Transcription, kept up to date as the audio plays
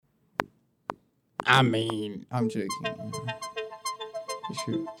I mean, I'm joking.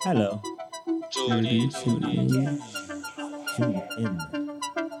 Sure. Hello. Tune in. Tune in.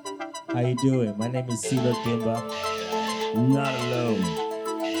 How you doing? My name is CeeLo Kimba. Not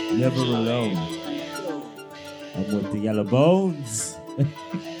alone. Never alone. I'm with the Yellow Bones.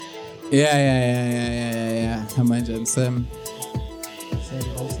 Yeah. Imagine Sam.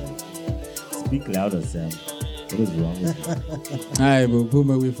 Speak louder, Sam. What is wrong with you? Hi, but put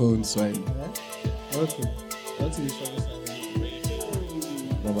my phone swine. Okay. What is your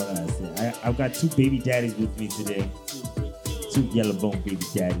No, what I say. I've got two baby daddies with me today. Two Yellow Bone baby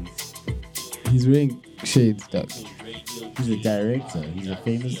daddies. He's wearing shades, dog. He's a director. He's a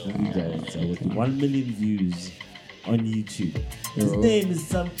famous movie director with 1 million views on YouTube. His name is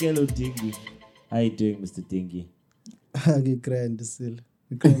Samkelo Dingy. How you doing, Mr. Dingy? grand still.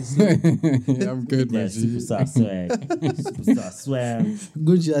 I'm good, Yeah, man. superstar swag. Superstar swag.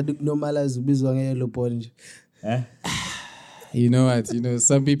 Kunje normalize ubizwa ngeyellow bone nje. Eh? You know what?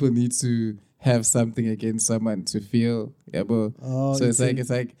 Some people need to have something against someone to feel. Yeah, but Oh, so it's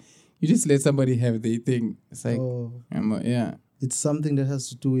like you just let somebody have their thing. It's like yeah. It's something that has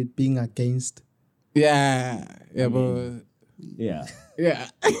to do with being against. Yeah, but Yeah. yeah.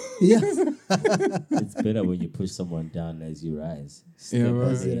 Yeah. It's better when you push someone down as you rise. Step Yeah, on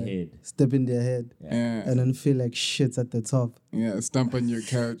right. their head. Step in their head. Yeah. And then feel like shit at the top. Yeah, stump on your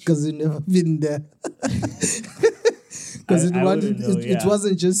couch. Because you've never been there. Because it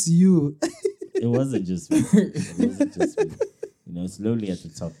wasn't just you. It wasn't just me. It wasn't just me. It's lonely at the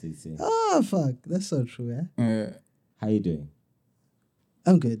top, they say. Oh, fuck. That's so true, eh? How you doing?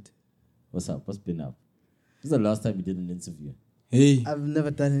 I'm good. What's up? What's been up? This is the last time you did an interview. Hey. I've never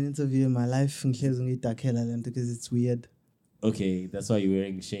done an interview in my life because it's weird. Okay, that's why you're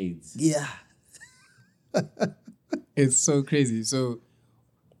wearing shades. Yeah. It's so crazy. So,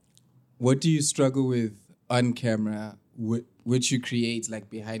 what do you struggle with on camera, which you create like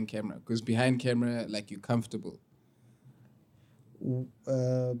behind camera? Because behind camera, like you're comfortable.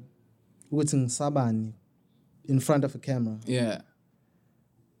 What's in Sabani in front of a camera? Yeah.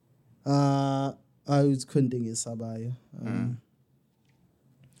 I was kunting isabayo.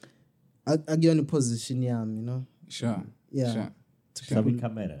 Agiyona position yami, Sure. Yeah. Sure. Sabi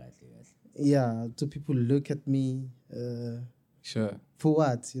camera kahle. Yeah, do people look at me Sure. for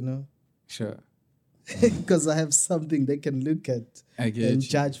what, Sure. Because I have something they can look at I get and you.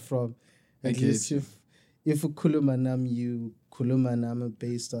 judge from. I At get least you. if you kulumanam, you kulumanam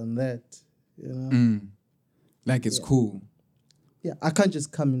based on that, Like it's cool. Yeah, I can't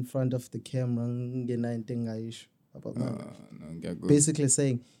just come in front of the camera and get anything about my life. No, get good. Basically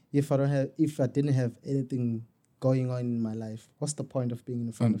saying if I didn't have anything going on in my life, what's the point of being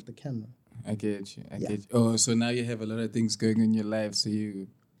in front of the camera? I get you. I get you. Oh, so now you have a lot of things going on in your life, so you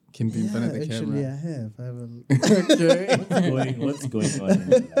can be in front of the actually, camera. I have. Okay. What's going on in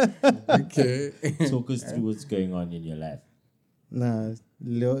your life? Okay. Talk us through what's going on in your life. Nah,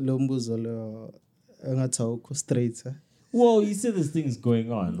 lo mbuzo lo engathi awukho straight. Whoa, you said there's things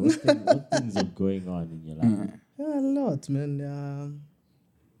going on. What things are going on in your life? Yeah, a lot, man.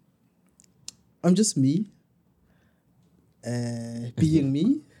 I'm just me. Being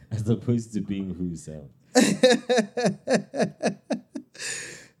me. As opposed to being who, Sam?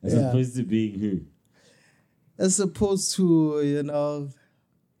 As Yeah. opposed to being who? As opposed to,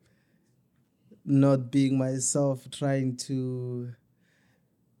 not being myself, trying to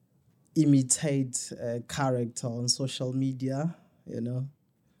imitate a character on social media,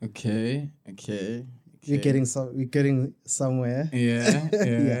 Okay. We're getting somewhere.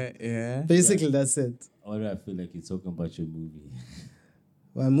 Yeah. Basically, that's it. Why do I feel like you're talking about your movie?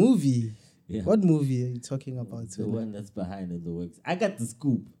 My movie. Yeah. What movie are you talking about? The one that's behind in the works. I got the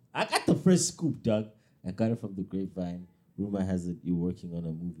scoop. I got the first scoop, dog. I got it from the grapevine. Rumor has it you're working on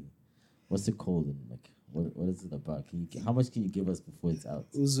a movie. What's it called? And what is it about? How much can you give us before it's out?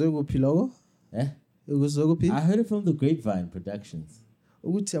 Uzwekuphi logo? Eh? Uzwekuphi? I heard it from the grapevine productions.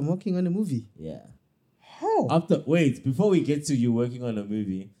 Ukuthi I'm working on a movie. Yeah. How? Before we get to you working on a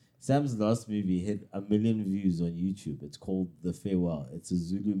movie, Sam's last movie hit 1 million views on YouTube. It's called The Farewell. It's a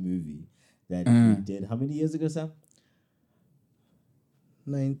Zulu movie that he did. How many years ago, Sam?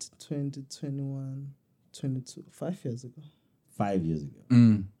 19, 20, 21, 22, 5 years ago. 5 years ago.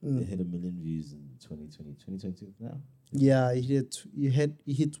 It hit 1 million views in 2020, 2022 now. Yeah, he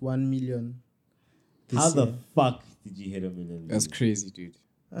hit 1 million. How This year. the fuck did you hit 1 million views? That's crazy, dude.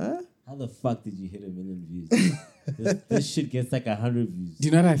 Huh? How the fuck did you hit 1 million views? this shit gets like 100 views. Do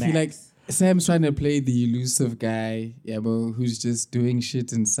you know what I feel like? Max. Sam's trying to play the elusive guy, who's just doing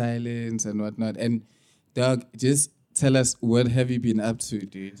shit in silence and whatnot. And dog, just tell us, what have you been up to,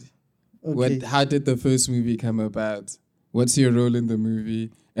 dude? Okay. How did the first movie come about? What's your role in the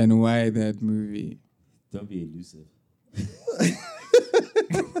movie, and why that movie? Don't be elusive.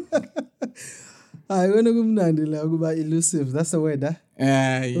 I wena kumnandi la kuba elusive. That's the word, huh?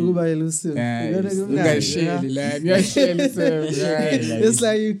 Kuba elusive. Wena kumnandi, yeah. It's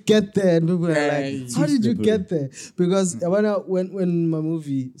like you get there and people are like, how did you get there? Because when my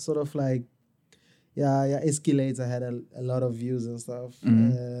movie sort of like escalates, I had a lot of views and stuff.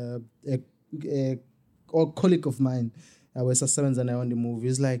 A colleague of mine was a seventh and I on the movie.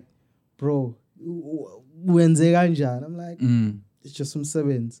 He's like, bro, wenze kanjani? I'm like, it's just some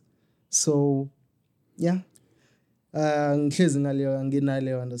sevens. So yeah. Ngihlezi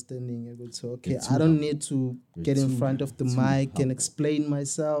nginaleyo understanding ukuthi okay, I don't need to get in front of the mic and explain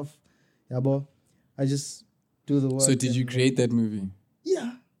myself. Yabo, I just do the work. So did you create that movie?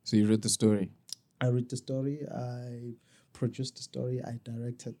 Yeah. So you wrote the story? I wrote the story, I produced the story, I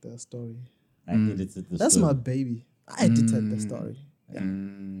directed the story. I edited the story. That's my baby. I edited the story. Yeah.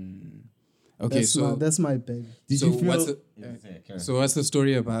 Okay, that's my baby. Did you feel... So what's the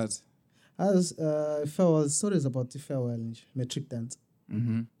story about? Farewell story is about the farewell metric dance.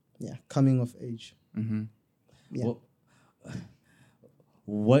 Yeah, coming of age. Yeah.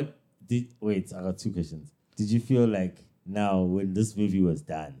 What did... Wait, I got two questions. Did you feel like now when this movie was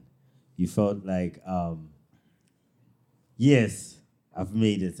done, you felt like, yes, I've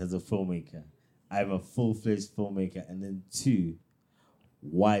made it as a filmmaker. I'm a full-fledged filmmaker. And then two,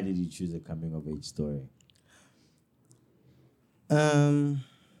 why did you choose a coming-of-age story?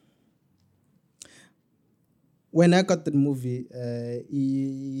 When I got the movie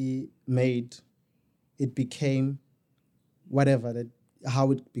made, it became whatever,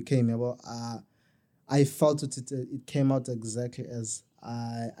 how it became. Well, I felt it came out exactly as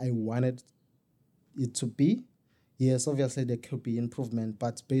I wanted it to be. Yes, obviously there could be improvement,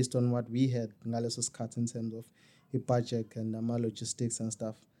 but based on what we had, Ngaleso's cut in terms of the budget and my logistics and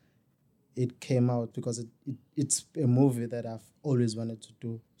stuff, it came out because it's a movie that I've always wanted to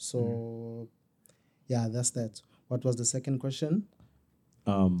do. So, yeah, that's that. What was the second question?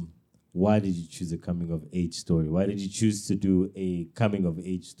 Why did you choose a coming-of-age story? Why did you choose to do a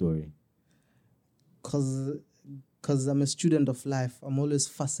coming-of-age story? Because I'm a student of life. I'm always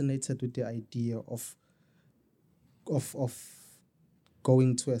fascinated with the idea of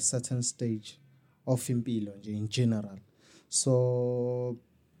going to a certain stage of impilo in general. So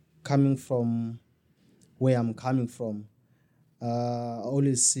coming from where I'm coming from, I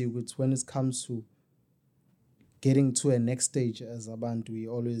always see when it comes to getting to a next stage as a band, we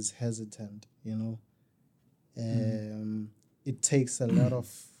always hesitant, you know. It takes a lot of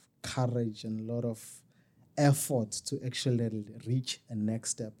courage and a lot of effort to actually reach a next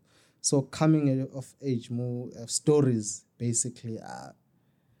step. So coming of age more stories, basically,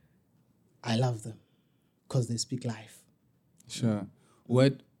 I love them because they speak life. Sure.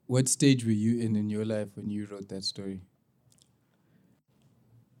 What stage were you in your life when you wrote that story?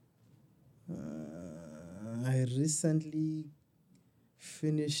 I recently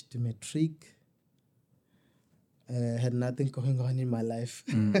finished matric. Had nothing going on in my life.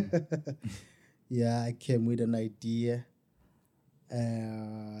 Yeah, I came with an idea.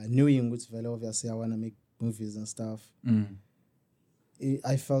 Knowing which value, obviously, I want to make movies and stuff.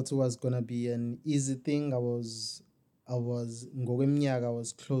 I felt it was going to be an easy thing. I was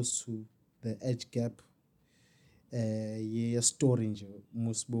close to the age gap. Story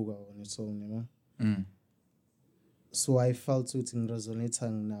musbuga on its own, you know. So I felt it in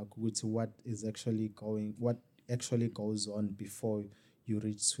resonating now with what actually goes on before you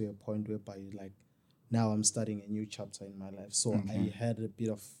reach to a point whereby you like, now I'm starting a new chapter in my life. So I had a bit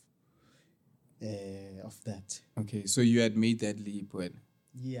of that. Okay, so you had made that leap when?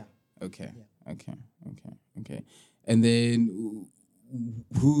 Yeah. Okay. Yeah. Okay. And then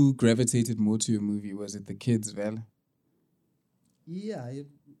who gravitated more to your movie? Was it the kids, Val? Yeah, it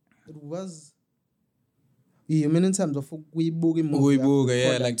was. You mean in terms of Uibugi movie?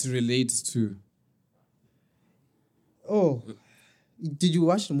 Yeah, like to relate to. Oh, did you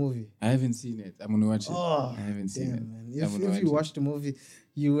watch the movie? I haven't seen it. I'm gonna watch it. Oh, I haven't seen it. Man. If you watched the movie,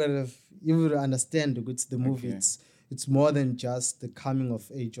 you would understand the movie. Okay. It's more than just the coming of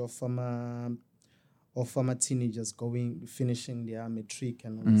age of teenagers finishing their matric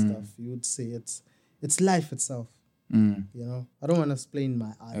and all that stuff. You would say it's life itself. You know, I don't want to explain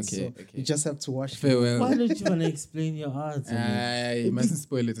my art, so you just have to watch. Farewell. Why don't you want to explain your art? You mustn't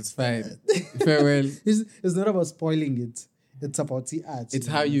spoil it. It's fine. Farewell. It's not about spoiling it. It's about the art. It's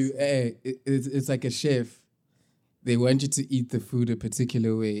how you. It's like a chef. They want you to eat the food a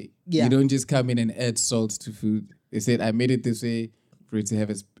particular way. Yeah. You don't just come in and add salt to food. They said, I made it this way for it to have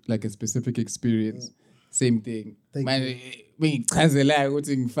like a specific experience. Same thing. Manje bengichazela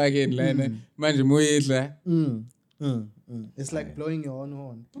ukuthi ngifake lana manje moyedla. It's like blowing your own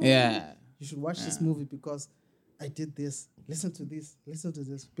horn. Yeah. You should watch this movie because I did this. Listen to this.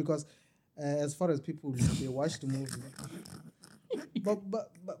 Because as far as people, they watch the movie.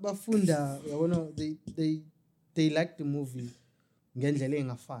 but funda, they like the movie.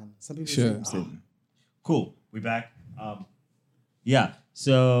 Some people sure. say, Cool. We back. Yeah.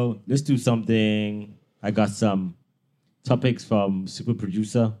 So let's do something. I got some topics from Super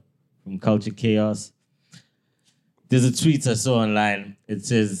Producer from Culture Chaos. There's a tweet I saw online. It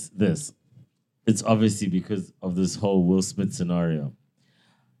says this. It's obviously because of this whole Will Smith scenario.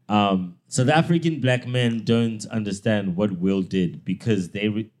 South African black men don't understand what Will did because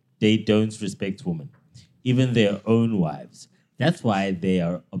they don't respect women, even their own wives. That's why they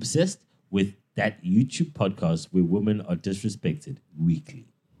are obsessed with that YouTube podcast where women are disrespected weekly.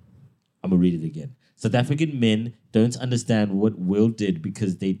 I'm going to read it again. South African men don't understand what Will did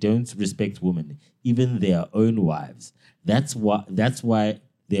because they don't respect women, even their own wives. That's why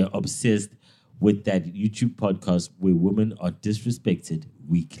they're obsessed with that YouTube podcast where women are disrespected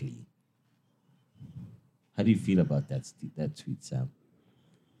weekly. How do you feel about that tweet, Sam?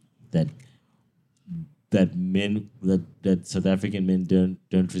 That South African men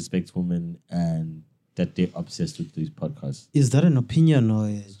don't respect women and that they're obsessed with these podcasts. Is that an opinion or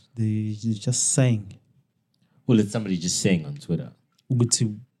is they just saying? Well, it's somebody just saying on Twitter.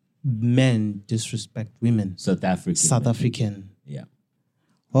 Men disrespect women. South African. Yeah.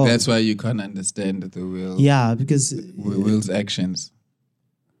 Oh. That's why you can't understand the Will. Yeah, because Will's actions.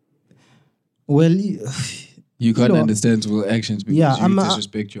 Well, you can't understand Will's actions because you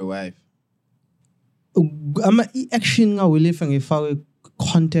disrespect your wife. I'm action now. We live in a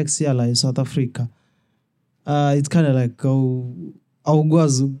context here, like South Africa. It's kind of like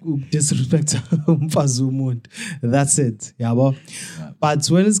disrespect that's it. Yeah, but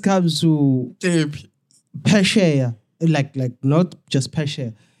when it comes to pressure, like not just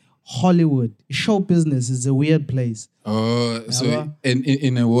pressure, Hollywood show business is a weird place. Oh, so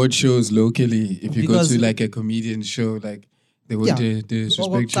in award shows locally, if you go to like a comedian show, like they would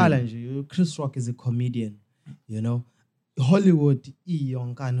disrespect you. Chris Rock is a comedian, you know. Hollywood,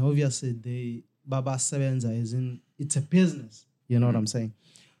 and obviously the Baba Sevenza is in. It's a business. You know what I'm saying?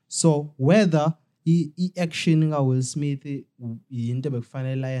 So whether he action Will Smith into the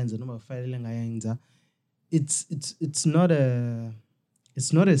final lines and no it's not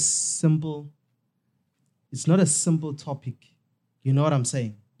a simple topic. You know what I'm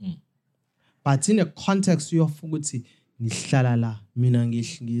saying? But in the context you of ukuthi ngihlala la mina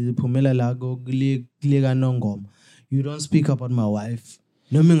ngiphumela la kuleka nongoma. You don't speak about my wife.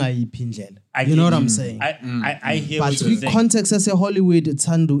 No, you know what I'm saying? I hear but what you're saying. Context as a Hollywood, it's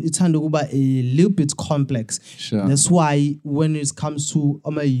a little bit complex. Sure. That's why when it comes to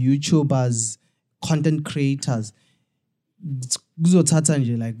YouTubers, content creators,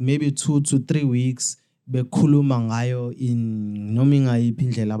 like maybe 2 to 3 weeks, bekhuluma ngayo in noma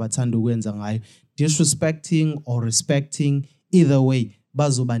indlela abathanda ukwenza ngayo, disrespecting or respecting, either way,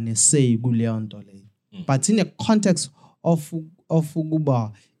 bazoba nesay kuleyo nto leyo. But in the context of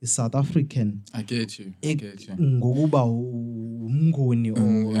ukuba is South African. I get you. Ngokuba umngoni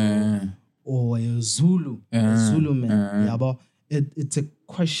or a Zulu man. Yeah, but it's a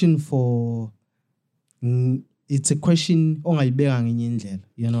question for ongayibeka ngenye indlela.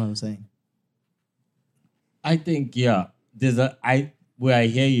 You know what I'm saying? I think where I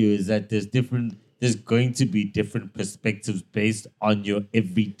hear you is that there's going to be different perspectives based on your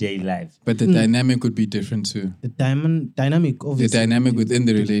everyday life. But the dynamic would be different too. The dynamic, obviously. The dynamic within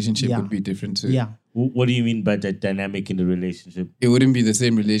the relationship would be different too. Yeah. What do you mean by the dynamic in the relationship? It wouldn't be the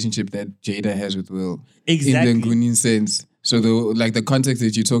same relationship that Jada has with Will. Exactly. In the Ngunin sense. So the context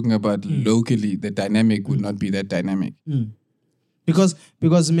that you're talking about locally, the dynamic would not be that dynamic. Because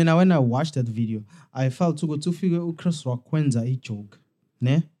when I watched that video, I felt to figure Chris Rock kwenza a joke.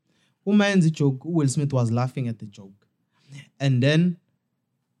 Ne? Umayenza joke, Will Smith was laughing at the joke. And then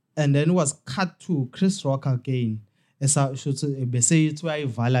it was cut to Chris Rock again. Esa say it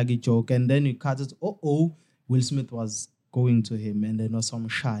was a joke, and then you cut it. Will Smith was going to him, and then was some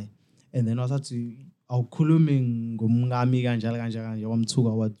shy. And then was to awukhulumi ngomngami kanjalo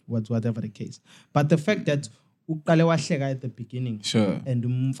whatever the case. But the fact that uqale wahleka at the beginning, sure, and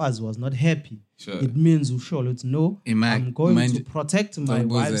umfazi was not happy, sure, it means I'm going to protect my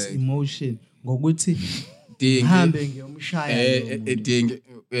wife's emotion ngokuthi ngihambe ngiyomshaya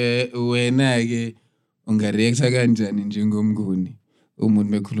wena ke ungareacta kanjani njengomnguni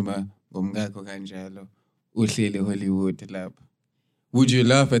umuntu bekhuluma ngomngakho kanjalo uhlele Hollywood lapha would you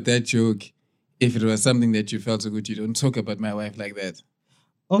laugh at that joke if it was something that you felt so good you don't talk about my wife like that?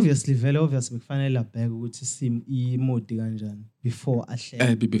 Obviously, very obviously, kufanele abheke ukuthi sim imodi kanjani before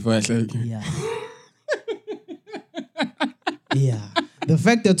ahleke. Before ahleke. Yeah. Yeah. The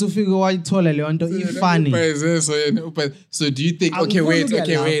fact that ufike wayithola leyo nto ifani. So do you think okay wait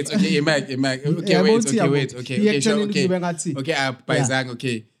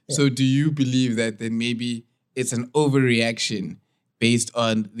so do you believe that then maybe it's an overreaction based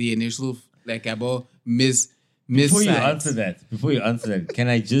on the initial like about Before you answer that, can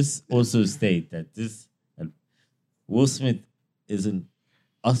I just also state that Will Smith is an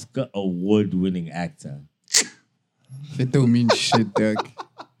Oscar award-winning actor. That don't mean shit, Doug.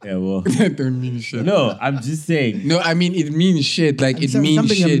 Yeah, well. That don't mean shit. No, I'm just saying. No, I mean it means shit. Like it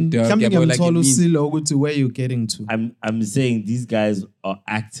means shit, Doug. Something I'm told to where you're getting to. I'm saying these guys are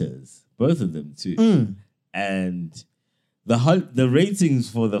actors, both of them too, and the ratings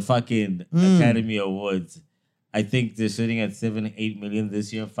for the fucking Academy Awards. I think they're sitting at 7-8 million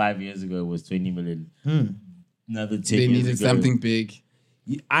this year. 5 years ago, it was 20 million. Another 10 years ago. They needed something big.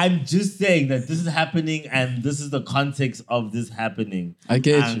 I'm just saying that this is happening and this is the context of this happening. I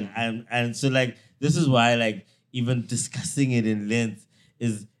get you. And so, like, this is why, like, even discussing it in length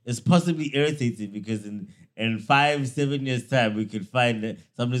is possibly irritating because in 5-7 years' time, we could find that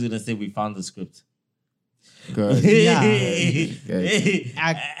somebody's going to say we found the script. Good. Yeah.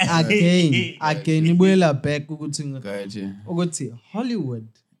 Again, ibuela back ukuthi Hollywood.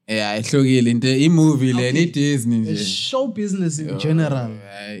 Yeah, ihlukile into movie le Disney. Show business in general.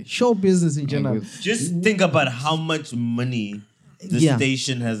 Show business in general. Just think about how much money the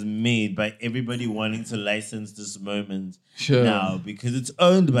station has made by everybody wanting to license this moment now because it's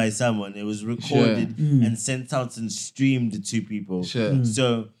owned by someone. It was recorded and sent out and streamed to people.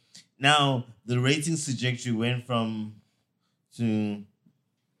 So now the ratings trajectory went from to,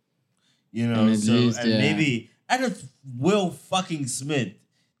 you know, maybe, and it's Will fucking Smith,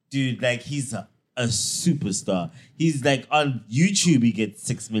 dude, like he's a superstar. He's like on YouTube, he gets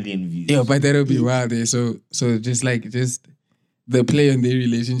 6 million views. Yeah, but that'll be wild. So just the play on their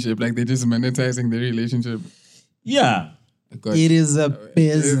relationship, like they're just monetizing their relationship. Yeah. It is a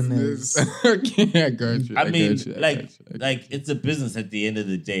business. Okay, I got you. I mean, like it's a business at the end of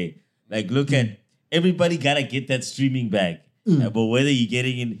the day. Like, look at everybody gotta get that streaming bag. But whether you're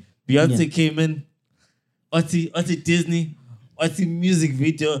getting in, Beyonce came in, Oti Disney, Oti music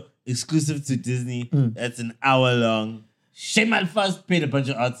video exclusive to Disney. That's an hour long. Shemal Fast paid a bunch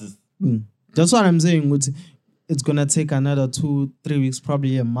of artists. That's what I'm saying. It's gonna take another 2-3 weeks,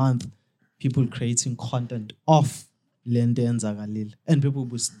 probably a month. People creating content off Lende and Zagalil, and people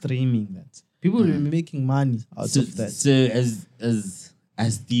will be streaming that. People will be making money out of that. So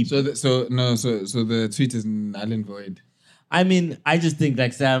as deep. So the tweet is null and void. I mean, I just think,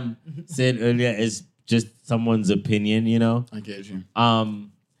 like Sam said earlier, it's just someone's opinion, you know? I get you.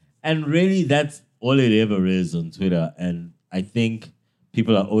 And really, that's all it ever is on Twitter. And I think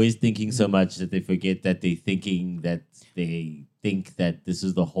people are always thinking so much that they forget that they think that this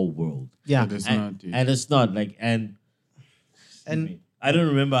is the whole world. Yeah. But it's not, dude. And it's not. Like, and I don't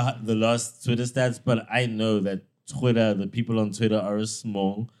remember the last Twitter stats, but I know that the people on Twitter are a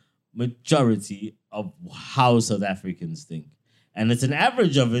small majority of how South Africans think. And it's an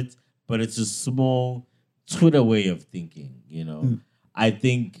average of it, but it's a small Twitter way of thinking, you know. I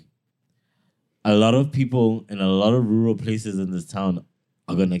think a lot of people in a lot of rural places in this town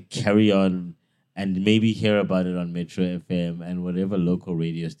are going to carry on and maybe hear about it on Metro FM and whatever local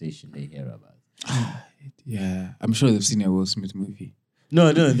radio station they hear about. Yeah, I'm sure they've seen a Will Smith movie. No,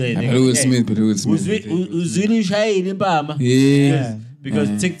 Will Smith. Yeah.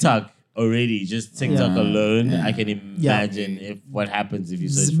 Because TikTok already, just TikTok alone, I can imagine if what happens if you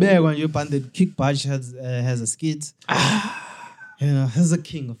search for it. When you banded Kick Bash has a skit. You know, he's a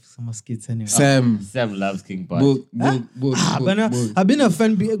king of some skits anyway. Sam loves King Bash. I've been a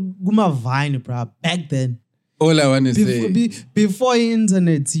fan Guma Vine, bro. Back then. All I want to say before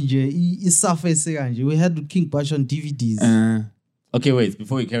internet, CJ, is surfacing. We had King Bash on DVDs. Okay, wait,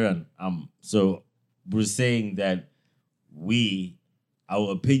 before we carry on, so we're saying that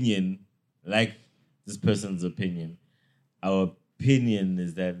our opinion, like this person's opinion, our opinion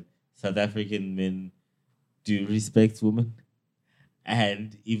is that South African men do respect women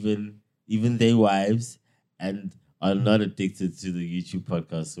and even their wives and are not addicted to the YouTube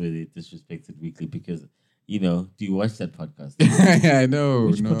podcast where they disrespected weekly because, you know, do you watch that podcast? I know.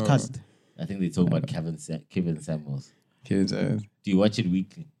 Which podcast? I think they talk about Kevin Samuels. Do you watch it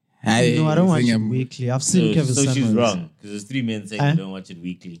weekly? No, I don't watch it weekly. I've seen Kevin Samuels. So she's wrong because there's 3 men saying they don't watch it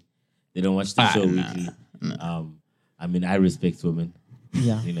weekly. They don't watch the show weekly. No. I mean, I respect women,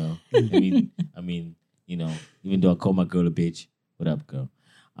 Yeah. You know, I mean, you know, even though I call my girl a bitch, what up, girl?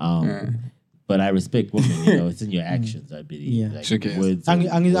 But I respect women. You know, it's in your actions. I believe. Yeah. Like, Sure can. words.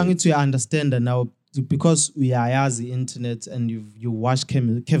 I need to understand that now because we are the internet and you watch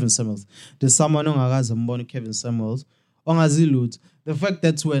Kevin Samuels. There's someone on Kevin Samuels on Azilut. The fact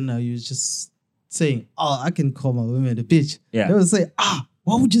that when you just saying, "Oh, I can call my women a bitch," Yeah. they will say,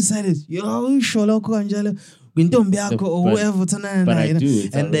 "Why would you say this? You know, Sholoko Angela, Wintombiako or whoever." But I do.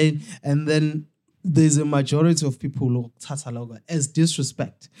 And then there's a majority of people who look as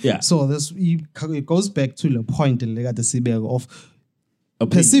disrespect. Yeah. So it goes back to the point of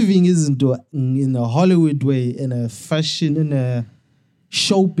perceiving isn't in a Hollywood way, in a fashion, in a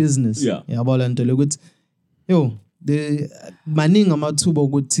show business. Yeah. Yo, the maning amathuba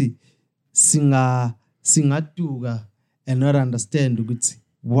ukuthi singaduka and not understand ukuthi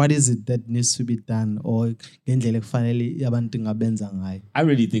what is it that needs to be done or ngendlela ekufanele abantu ngabenza ngayo. I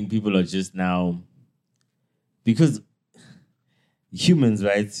really think people are just now, because humans,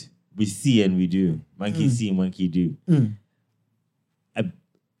 right? We see and we do. Monkey see, monkey do.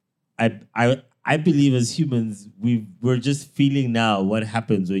 I believe as humans, we're just feeling now what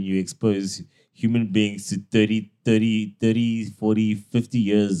happens when you expose human beings to 30, 40, 50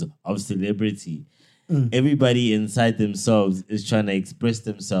 years of celebrity. Everybody inside themselves is trying to express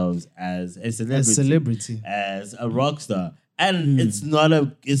themselves as a celebrity, as a rock star. And it's not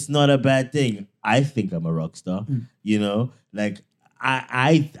a bad thing. I think I'm a rock star, you know? Like,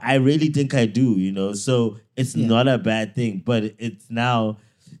 I really think I do, you know? So it's not a bad thing. But it's now,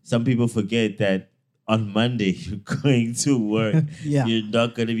 some people forget that on Monday you're going to work. You're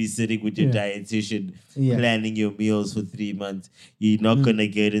not going to be sitting with your dietitian planning your meals for 3 months. You're not going to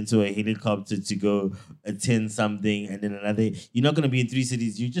get into a helicopter to go attend something and then another. You're not going to be in 3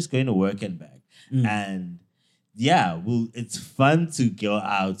 cities. You're just going to work and back. And it's fun to go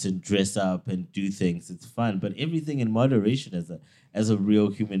out and dress up and do things. It's fun, but everything in moderation as a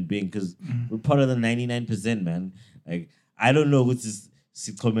real human being, because we're part of the 99%, man. Like, I don't know what's this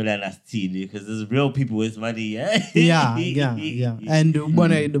because there's real people with money. Yeah. And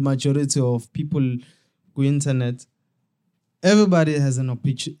the majority of people go internet, everybody has an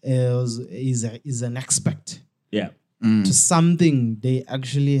opinion, is an expert. Yeah. To something they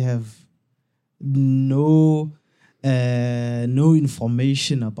actually have no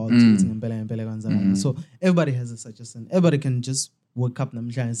information about it. So everybody has a suggestion. Everybody can just wake up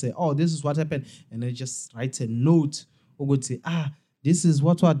and say, "Oh, this is what happened," and they just write a note or go say, this is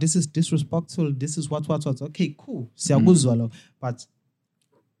what, this is disrespectful, this is what. Okay, cool. But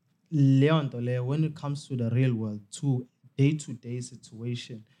when it comes to the real world, to day-to-day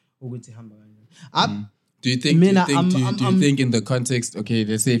situation, do you think in the context, okay,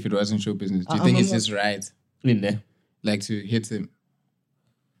 let's say if it wasn't show business, do you think it's just right in there, like to hit him?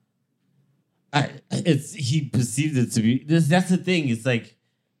 He perceived it to be. That's the thing. It's like,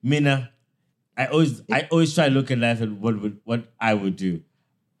 Mina, I always try to look at life and what I would do.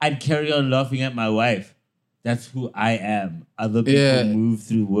 I'd carry on laughing at my wife. That's who I am. Other people move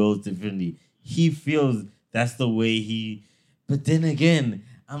through worlds differently. He feels that's the way he. But then again,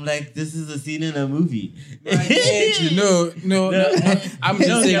 I'm like, this is a scene in a movie. No. I'm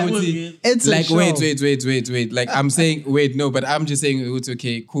just saying, it's like, wait. Like, I'm saying, wait, no, but I'm just saying, it's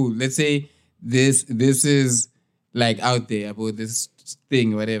okay, cool. Let's say this is like out there about this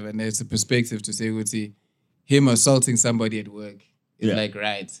thing, whatever, and there's a perspective to say, him assaulting somebody at work is like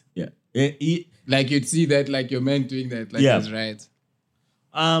right. Yeah. Like you'd see that, like your man doing that, like that's right.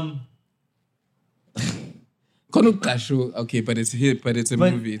 Okay, but it's a movie. It's a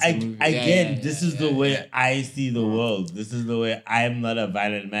movie. Again, this is the way I see the world. This is the way I am not a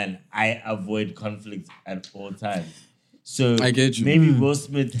violent man. I avoid conflict at all times. So I get you. Maybe Will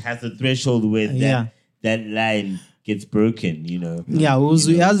Smith has a threshold where that line gets broken, you know. Yeah,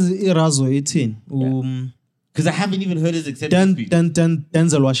 Irazo 18. Because I haven't even heard his acceptance speech.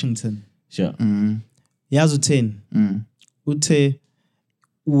 Denzel Washington. Sure. Yazo 10. Ute,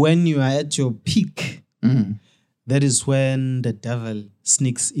 when you are at your peak, that is when the devil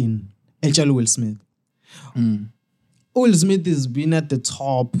sneaks in. Will Smith. Will Smith has been at the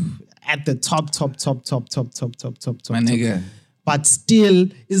top. My nigga. But still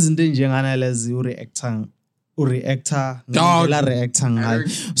isn't reactor.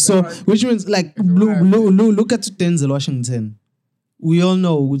 So which means like look at Denzel Washington. We all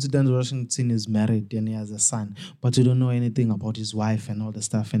know Denzel Washington is married and he has a son, but you don't know anything about his wife and all the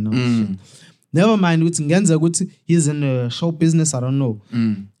stuff and all the shit. Never mind he's in a show business, I don't know.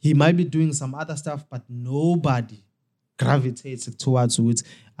 He might be doing some other stuff, but nobody gravitates towards which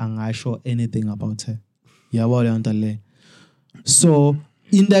I'm not sure anything about her. So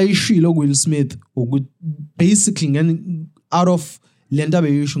in the issue of Will Smith, basically out of lenda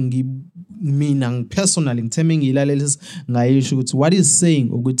beyisho mina personally ngitheme ngilalelisa ngayisho ukuthi what is saying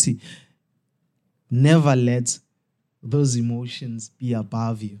ukuthi never let those emotions be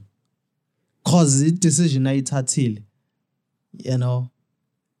above you, cause the decision ayithathile, you know.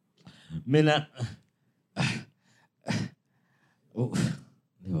 Mina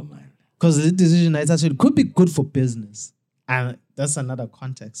never mind. Because the decision ayithathile could be good for business, and that's another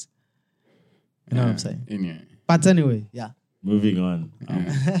context. You know what I'm saying? Yeah. But anyway, yeah. Moving on.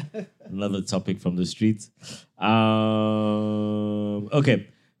 Another topic from the streets. Okay.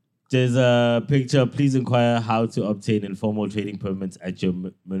 There's a picture. Please inquire how to obtain informal trading permits at your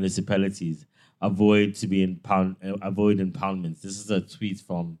municipalities. Avoid impoundments. This is a tweet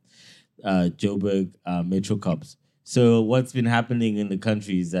from Joburg Metro Cops. So what's been happening in the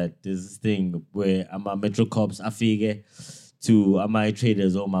country is that there's this thing where Metro Cops afike to my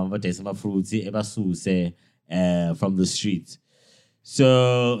traders or my fruits from the streets.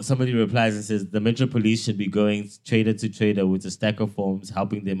 So somebody replies and says, the Metro Police should be going trader to trader with a stack of forms,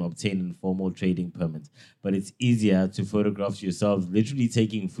 helping them obtain informal trading permits. But it's easier to photograph yourselves literally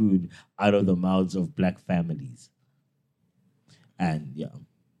taking food out of the mouths of black families. And yeah,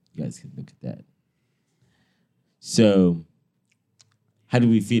 you guys can look at that. So how do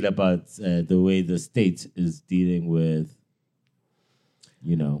we feel about the way the state is dealing with,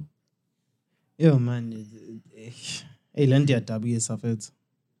 you know? Yo, man. Hey, Landia WS of it.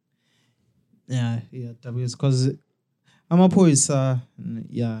 Yeah, WS. Because I'm a police,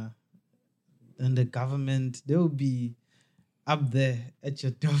 yeah. And the government, they will be up there at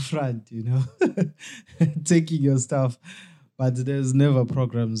your door front, you know, taking your stuff. But there's never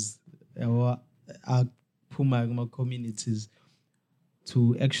programs or Puma communities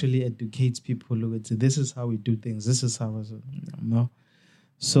to actually educate people. Look, this is how we do things. This is how, you know.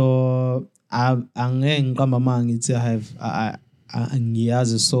 So I have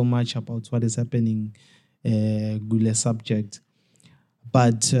so much about what is happening with subject,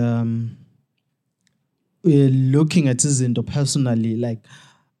 but looking at this personally, like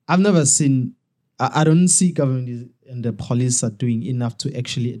I've never seen. I don't see government and the police are doing enough to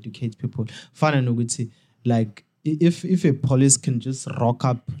actually educate people. Like if a police can just rock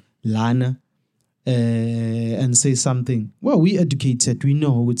up Lana. And say something. Well, we educated, we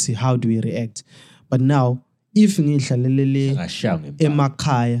know how do we react. But now, if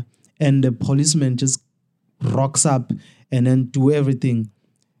emakaya and the policeman just rocks up and then do everything,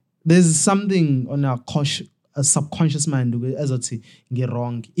 there's something on our subconscious mind as I say get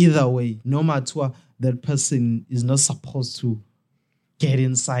wrong. Either way, no matter what, that person is not supposed to get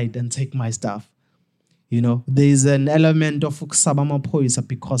inside and take my stuff. You know, there is an element of Sabama Poisa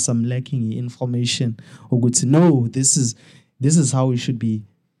because I'm lacking information. Or good to know this is how we should be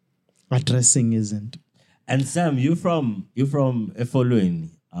addressing, isn't? And Sam, you're from Efolweni,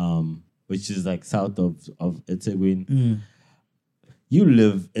 which is like south of eThekwini. You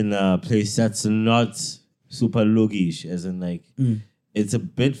live in a place that's not super logish, as in like it's a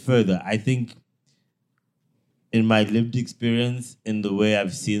bit further. I think in my lived experience, in the way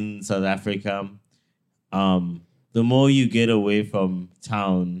I've seen South Africa, the more you get away from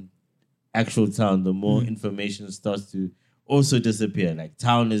actual town, the more information starts to also disappear. Like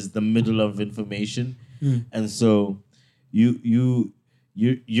town is the middle of information, and so you're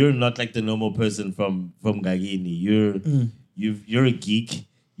not like the normal person from Gagini. You're a geek.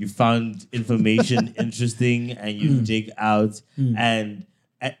 You found information interesting, and you dig out. And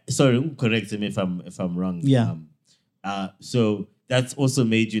sorry, correct me if I'm wrong. Yeah. So that's also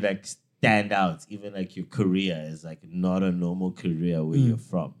made you like stand out, even like your career is like not a normal career where you're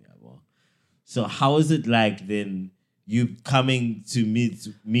from. Yeah, well. So how is it like then you coming to meet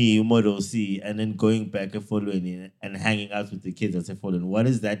me, Model C, and then going back and following and hanging out with the kids at following? What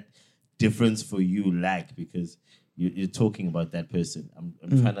is that difference for you like? Because you're talking about that person. I'm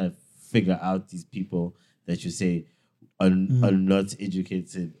trying to figure out these people that you say are not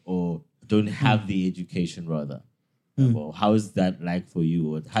educated or don't have the education rather. Well, how is that like for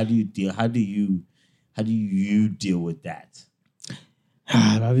you? Or how do you deal with that?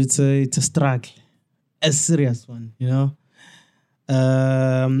 It's a struggle, a serious one, you know.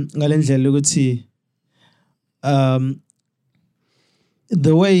 The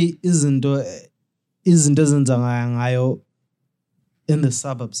way isn't in the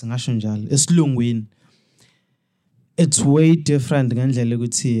suburbs it's way different.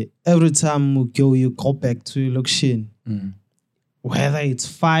 Every time you go back to location, whether it's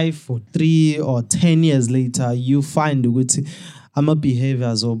 5 or 3 or 10 years later, you find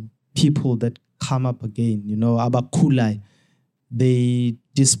behaviors of people that come up again, you know, abakulai. they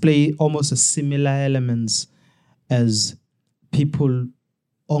display almost a similar elements as people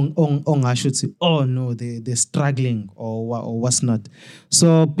I should say, oh no, they're struggling or what's not.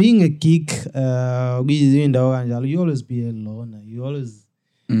 So being a geek, you always be a loner. You always,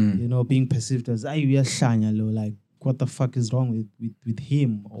 being perceived as, like, what the fuck is wrong with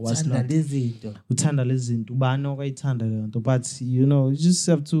him or what's not. But, you just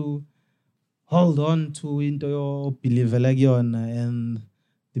have to hold on to into your belief and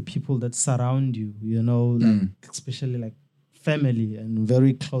the people that surround you, like especially like family and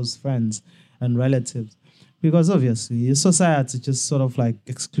very close friends and relatives, because obviously society just sort of like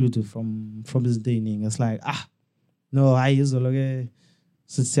excluded from this dating. It's like no, I usually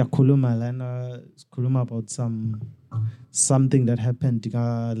kuluma about something that happened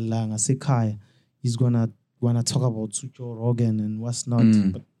he's gonna talk about Joe Rogan and what's not.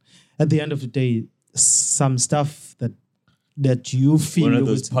 But at the end of the day, some stuff that you feel one of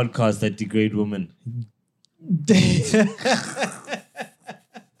those podcasts that degrade women.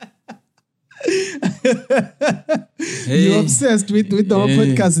 You're obsessed with our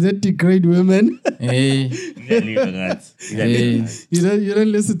podcast that degrade women. You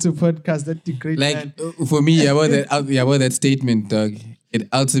don't listen to podcasts that degrade men. For me, about that statement, dog, it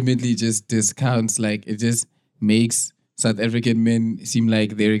ultimately just discounts, like, it just makes South African men seem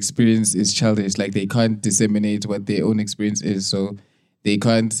like their experience is childish, like they can't disseminate what their own experience is, so they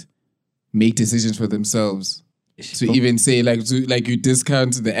can't make decisions for themselves. To even say like you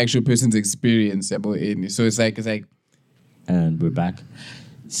discount the actual person's experience about it. So it's like. And we're back.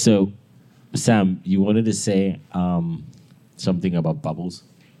 So, Sam, you wanted to say something about bubbles.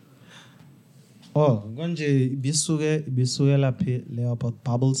 Oh, konje bisuke lapha le about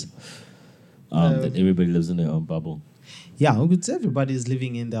bubbles. That everybody lives in their own bubble. Yeah, everybody is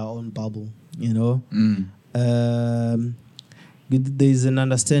living in their own bubble. There's an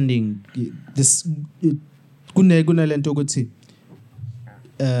understanding. There's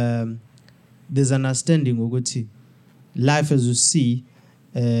an understanding ukuthi life as you see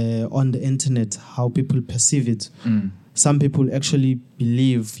on the internet, how people perceive it. Some people actually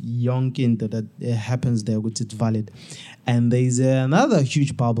believe that it happens there, which is valid. And there's another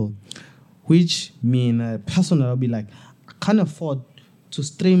huge bubble, which personally I'll be like, I can't afford to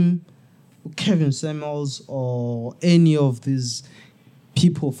stream Kevin Samuels or any of these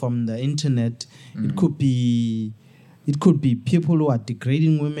people from the internet. It could be people who are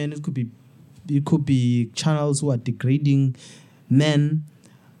degrading women. It could be channels who are degrading men.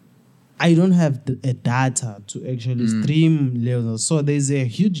 I don't have a data to actually stream levels. So there's a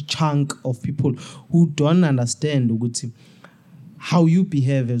huge chunk of people who don't understand how you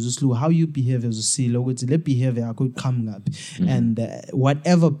behave as a slow, how you behave as a seal, the behavior could come up. And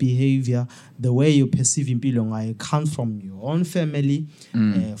whatever behavior, the way you perceive in Pilong, comes from your own family,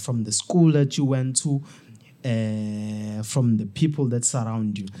 from the school that you went to, from the people that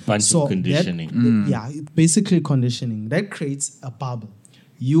surround you. Bunch of conditioning. Basically conditioning. That creates a bubble.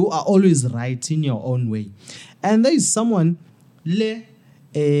 You are always right in your own way. And there is someone,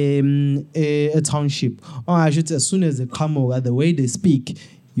 a township, or I should say, as soon as they come over, the way they speak,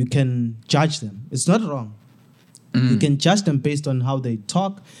 you can judge them. It's not wrong. You can judge them based on how they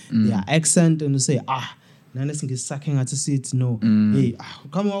talk, their accent, and you say, sucking at it. No, hey,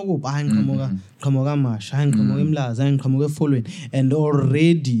 come on, following, and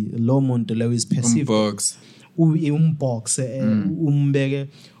already low Montelo is perceived.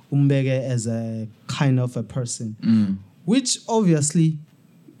 Umbege as a kind of a person, which obviously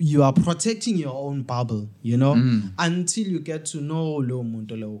you are protecting your own bubble, until you get to know low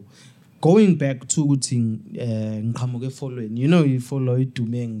Montelo. Going back to following, you follow it to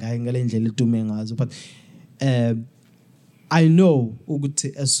me, but I know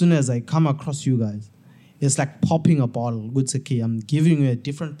as soon as I come across you guys, it's like popping a bottle. I'm giving you a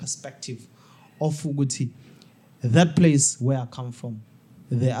different perspective of that place where I come from.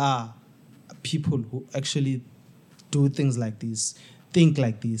 There are people who actually do things like this, think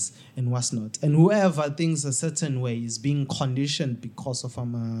like this, and what's not. And whoever thinks a certain way is being conditioned because of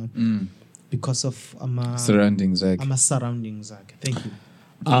surroundings. Surroundings. Thank you.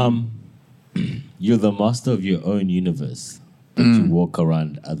 You're the master of your own universe, but you walk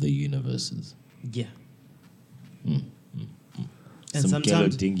around other universes. Yeah. And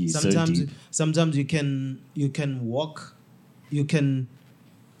sometimes you can walk, you can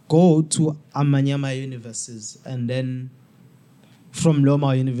go to Amanyama universes and then from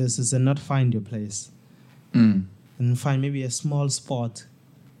Loma universes and not find your place. And find maybe a small spot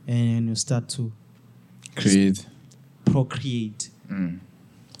and you start to procreate.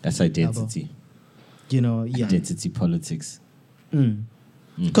 That's identity. Yeah. Identity politics.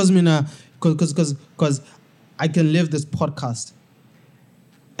 Because I can leave this podcast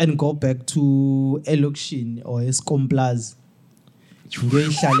and go back to Elokshin or Eskomplaza.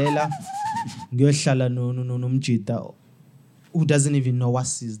 Ngiyohlala nomjita who doesn't even know what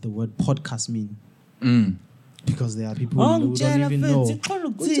is the word podcast mean. Because there are people who don't even know.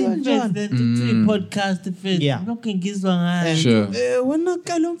 Podcast yeah. Sure. Wena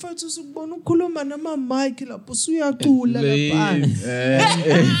kalo mfethu usukubona ukhuluma nama mic lapho usuyacula lapha.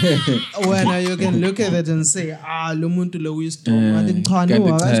 When you can look at it and say, lo muntu lo uyistorm,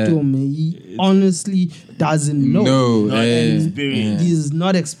 he honestly doesn't know. No, he's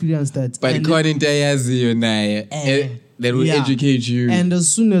not experienced that. But according to Yazi that will educate you. And as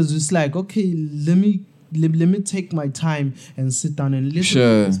soon as it's like, okay, let me take my time and sit down and listen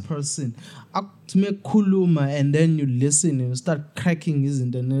to this person. To make kuluma, and then you listen and you start cracking,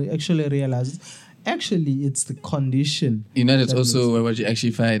 isn't it? And you actually realize, it's the condition. You know, that's also what you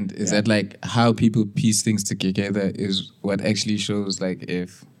actually find is that like how people piece things together is what actually shows like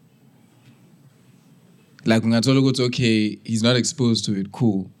if like it's okay, he's not exposed to it,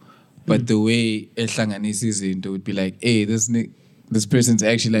 cool. But the way ehlanganises it would be like, hey, this person's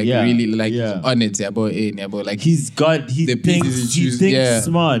actually like really like on it, like he thinks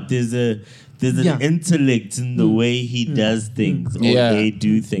smart. There's an intellect in the way he does things or they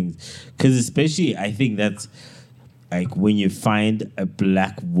do things. Because especially I think that's like when you find a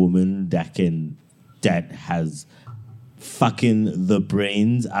black woman that has fucking the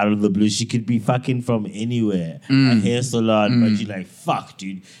brains out of the blue. She could be fucking from anywhere, a hair salon, but you're like, fuck,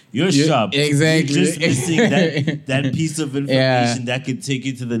 dude, you're sharp. Exactly. You're just missing that piece of information that could take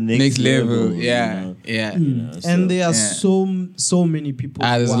you to the next level. And there are so many people.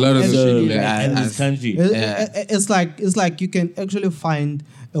 There's a lot of in this country. It's like you can actually find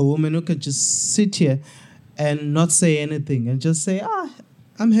a woman who can just sit here and not say anything and just say,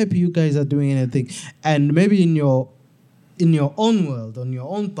 I'm happy you guys are doing anything. And maybe in your own world, on your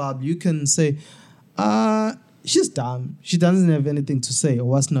own pub, you can say, she's dumb. She doesn't have anything to say or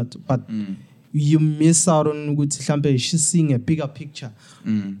what's not. But you miss out on she's seeing a bigger picture.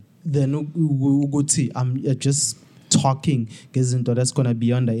 Then I'm just talking that's going to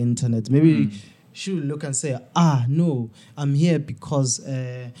be on the internet. Maybe she will look and say, no, I'm here because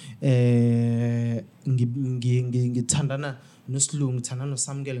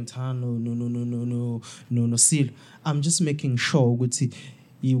I'm just making sure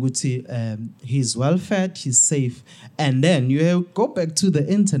he's well fed, he's safe. And then you go back to the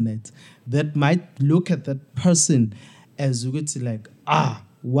internet that might look at that person as like,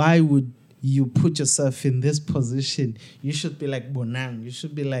 why would you put yourself in this position? You should be like Bonang, you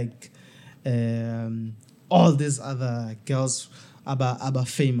should be like all these other girls are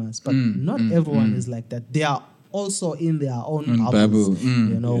famous. But not everyone is like that. They are also in their own bubbles.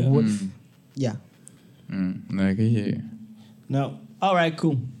 No. All right,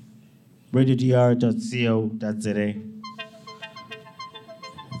 cool. RadioDR.co.za.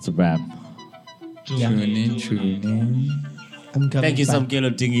 It's a wrap. Tune in. Thank you,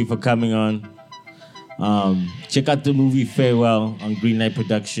 Samkelo Dingy, for coming on. Check out the movie Farewell on Greenlight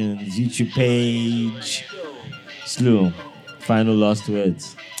Productions YouTube page. Slew, final last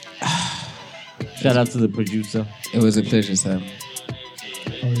words. Shout out to the producer. It was a pleasure, Sam.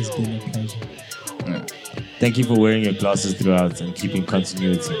 Always been a pleasure. Yeah. Thank you for wearing your glasses throughout and keeping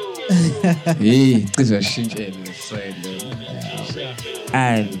continuity.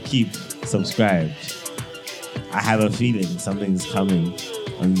 And keep subscribed. I have a feeling something's coming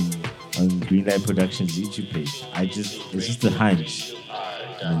on Greenlight Productions YouTube page. It's just a hunch.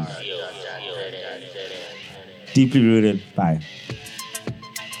 Deeply rooted. Bye.